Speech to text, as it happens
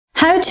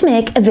How to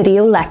make a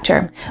video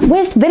lecture.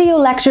 With video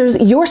lectures,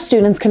 your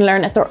students can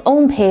learn at their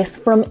own pace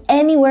from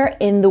anywhere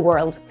in the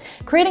world.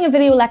 Creating a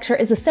video lecture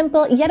is a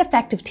simple yet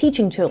effective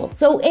teaching tool.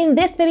 So in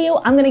this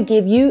video, I'm going to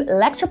give you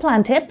lecture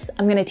plan tips.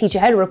 I'm going to teach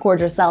you how to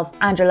record yourself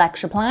and your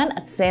lecture plan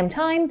at the same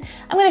time.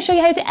 I'm going to show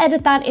you how to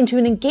edit that into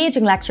an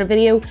engaging lecture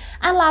video.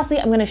 And lastly,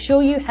 I'm going to show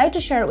you how to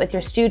share it with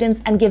your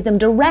students and give them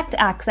direct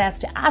access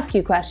to ask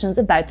you questions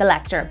about the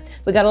lecture.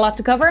 We got a lot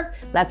to cover.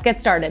 Let's get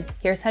started.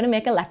 Here's how to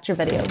make a lecture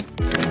video.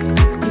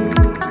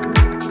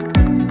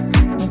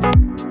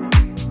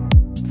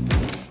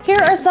 Here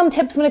are some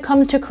tips when it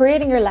comes to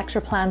creating your lecture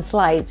plan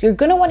slides. You're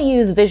going to want to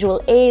use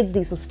visual aids.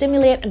 These will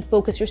stimulate and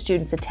focus your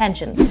students'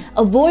 attention.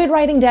 Avoid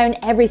writing down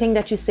everything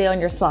that you say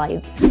on your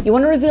slides. You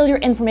want to reveal your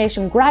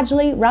information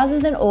gradually rather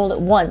than all at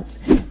once.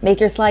 Make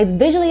your slides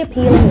visually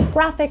appealing with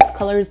graphics,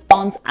 colors,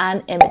 fonts,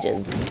 and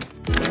images.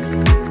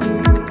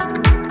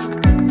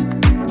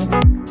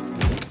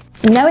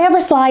 Now we have our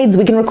slides,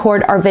 we can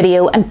record our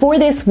video, and for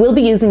this we'll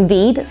be using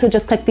VEED, so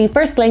just click the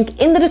first link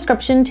in the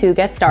description to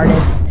get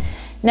started.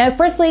 Now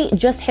firstly,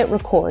 just hit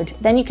record.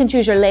 Then you can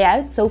choose your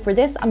layout. So for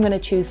this, I'm going to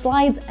choose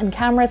slides and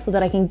camera so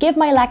that I can give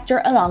my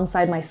lecture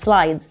alongside my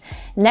slides.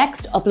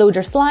 Next, upload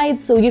your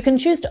slides. So you can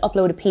choose to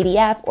upload a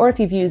PDF, or if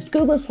you've used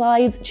Google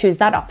Slides, choose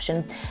that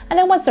option. And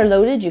then once they're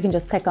loaded, you can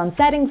just click on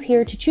settings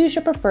here to choose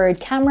your preferred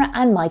camera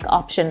and mic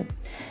option.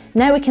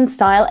 Now we can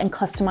style and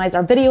customize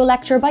our video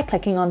lecture by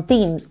clicking on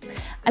themes.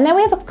 And now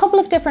we have a couple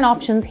of different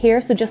options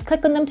here, so just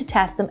click on them to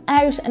test them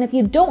out. And if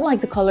you don't like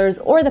the colors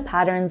or the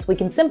patterns, we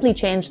can simply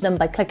change them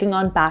by clicking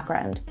on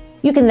background.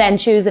 You can then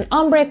choose an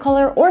ombre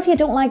color, or if you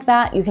don't like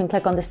that, you can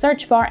click on the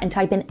search bar and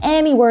type in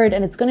any word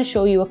and it's going to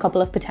show you a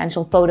couple of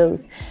potential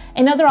photos.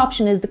 Another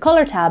option is the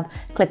color tab.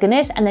 Click on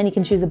it and then you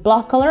can choose a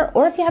block color,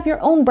 or if you have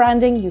your own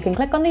branding, you can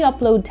click on the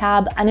upload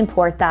tab and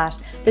import that.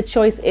 The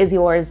choice is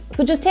yours.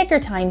 So just take your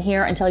time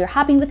here until you're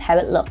happy with how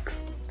it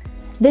looks.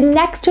 The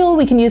next tool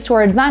we can use to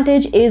our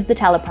advantage is the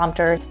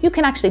teleprompter. You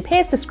can actually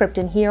paste a script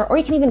in here, or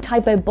you can even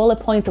type out bullet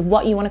points of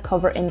what you want to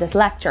cover in this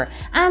lecture.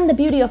 And the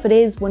beauty of it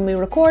is when we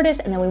record it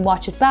and then we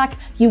watch it back,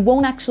 you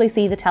won't actually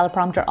see the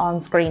teleprompter on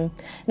screen.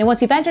 Now once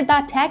you've entered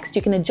that text,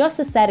 you can adjust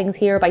the settings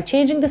here by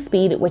changing the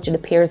speed at which it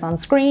appears on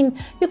screen.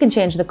 You can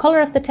change the color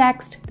of the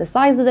text, the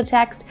size of the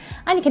text,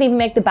 and you can even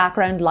make the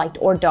background light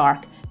or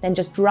dark. Then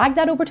just drag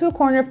that over to a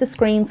corner of the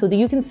screen so that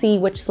you can see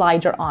which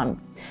slide you're on.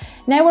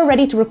 Now we're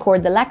ready to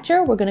record the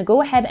lecture. We're going to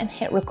go ahead and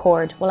hit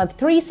record. We'll have a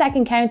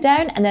 3-second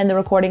countdown and then the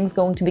recording is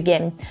going to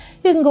begin.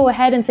 You can go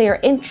ahead and say your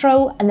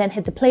intro and then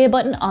hit the play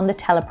button on the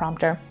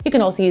teleprompter. You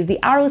can also use the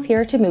arrows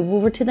here to move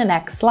over to the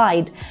next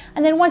slide.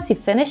 And then once you've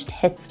finished,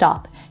 hit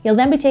stop. You'll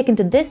then be taken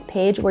to this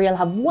page where you'll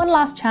have one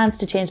last chance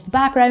to change the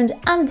background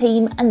and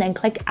theme, and then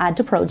click add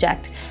to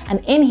project.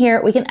 And in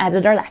here we can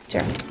edit our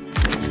lecture.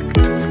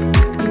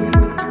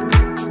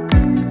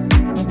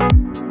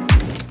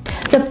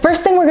 The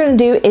first thing we're going to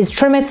do is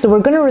trim it, so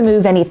we're going to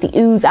remove any of the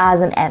oohs,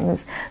 ahs and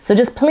ems. So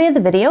just play the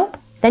video,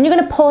 then you're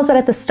going to pause it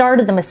at the start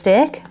of the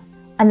mistake,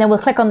 and then we'll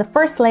click on the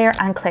first layer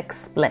and click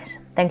split.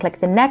 Then click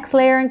the next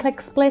layer and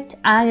click split,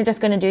 and you're just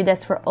going to do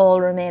this for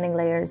all remaining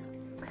layers.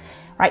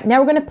 Right, now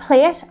we're going to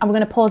play it and we're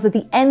going to pause at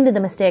the end of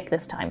the mistake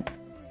this time.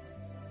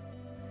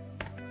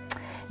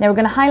 Now we're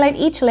going to highlight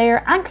each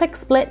layer and click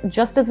split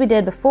just as we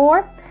did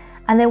before.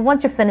 And then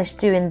once you're finished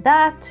doing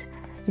that,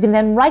 you can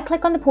then right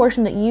click on the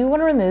portion that you want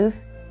to remove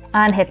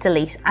and hit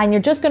delete, and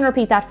you're just going to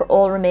repeat that for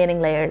all remaining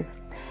layers.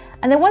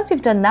 And then once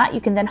you've done that, you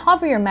can then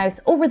hover your mouse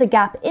over the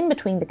gap in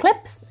between the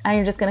clips, and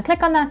you're just going to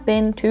click on that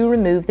bin to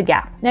remove the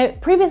gap. Now,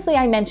 previously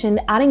I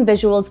mentioned adding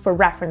visuals for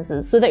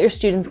references so that your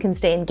students can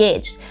stay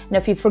engaged. Now,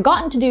 if you've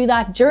forgotten to do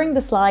that during the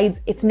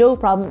slides, it's no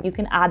problem, you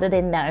can add it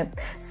in now.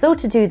 So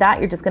to do that,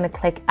 you're just going to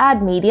click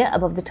add media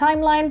above the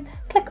timeline,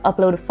 click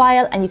upload a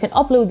file, and you can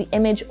upload the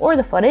image or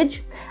the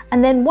footage.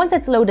 And then once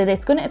it's loaded,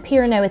 it's going to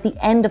appear now at the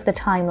end of the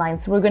timeline.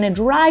 So we're going to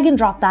drag and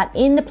drop that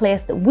in the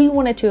place that we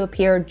want it to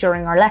appear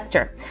during our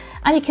lecture.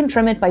 And you can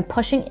trim it by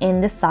pushing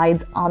in the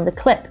sides on the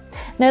clip.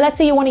 Now let's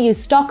say you want to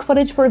use stock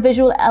footage for a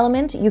visual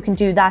element, you can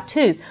do that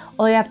too.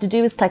 All you have to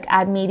do is click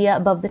add media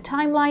above the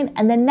timeline,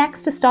 and then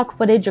next to stock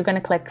footage you're going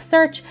to click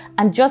search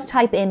and just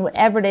type in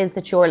whatever it is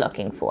that you're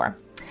looking for.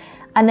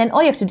 And then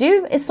all you have to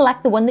do is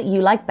select the one that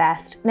you like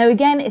best. Now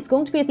again, it's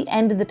going to be at the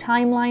end of the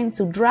timeline,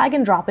 so drag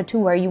and drop it to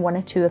where you want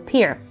it to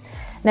appear.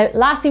 Now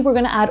lastly, we're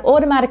going to add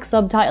automatic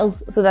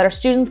subtitles so that our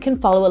students can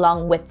follow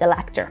along with the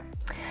lecture.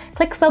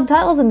 Click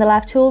subtitles in the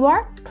left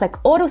toolbar, click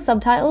auto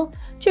subtitle,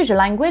 choose your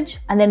language,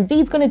 and then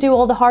VEED's going to do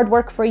all the hard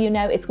work for you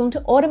now. It's going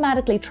to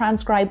automatically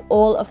transcribe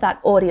all of that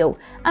audio.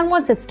 And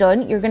once it's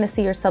done, you're going to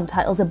see your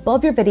subtitles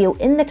above your video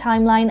in the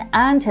timeline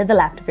and to the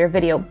left of your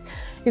video.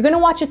 You're going to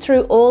watch it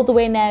through all the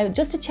way now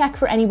just to check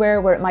for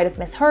anywhere where it might have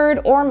misheard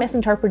or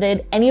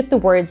misinterpreted any of the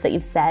words that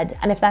you've said.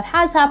 And if that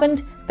has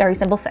happened, very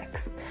simple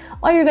fix.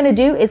 All you're going to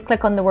do is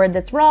click on the word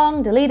that's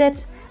wrong, delete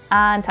it,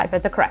 and type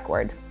out the correct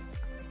word.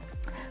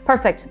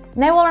 Perfect.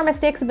 Now all our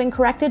mistakes have been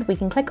corrected, we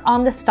can click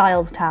on the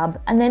Styles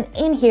tab, and then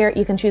in here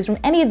you can choose from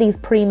any of these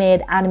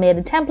pre-made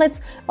animated templates,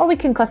 or we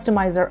can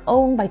customize our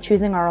own by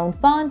choosing our own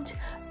font,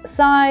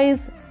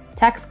 size,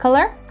 text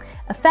color,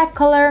 effect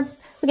color,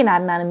 we can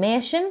add an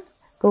animation,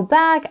 go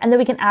back, and then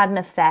we can add an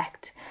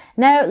effect.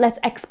 Now let's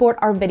export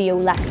our video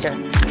lecture.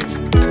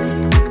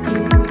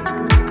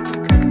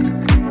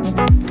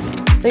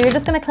 So you're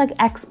just going to click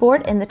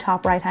export in the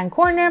top right hand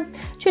corner,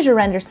 choose your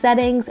render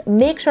settings,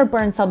 make sure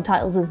burn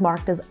subtitles is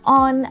marked as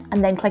on,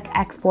 and then click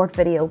export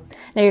video.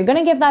 Now you're going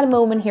to give that a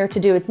moment here to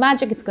do its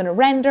magic. It's going to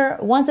render.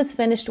 Once it's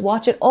finished,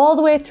 watch it all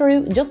the way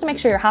through just to make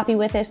sure you're happy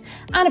with it.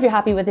 And if you're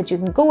happy with it, you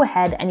can go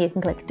ahead and you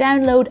can click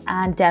download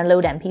and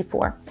download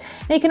MP4.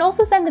 Now you can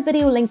also send the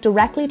video link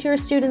directly to your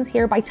students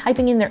here by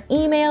typing in their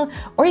email,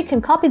 or you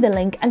can copy the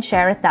link and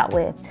share it that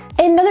way.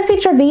 Another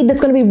feature of VEED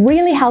that's going to be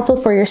really helpful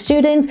for your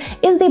students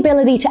is the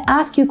ability to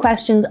ask you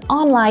questions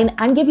online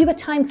and give you a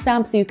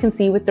timestamp so you can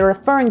see what they're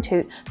referring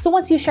to. So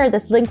once you share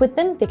this link with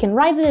them, they can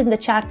write it in the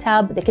chat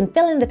tab, they can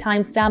fill in the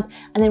timestamp,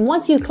 and then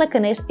once you click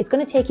on it, it's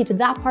going to take you to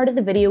that part of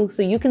the video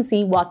so you can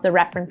see what they're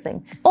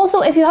referencing.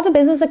 Also, if you have a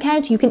business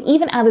account, you can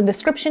even add a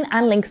description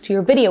and links to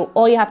your video.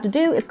 All you have to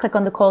do is click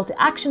on the call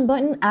to action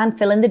button and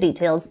fill in the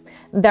details.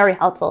 Very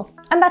helpful.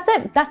 And that's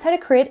it. That's how to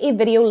create a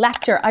video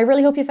lecture. I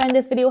really hope you found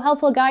this video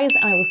helpful, guys,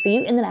 and I will see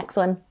you in the next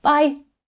one. Bye.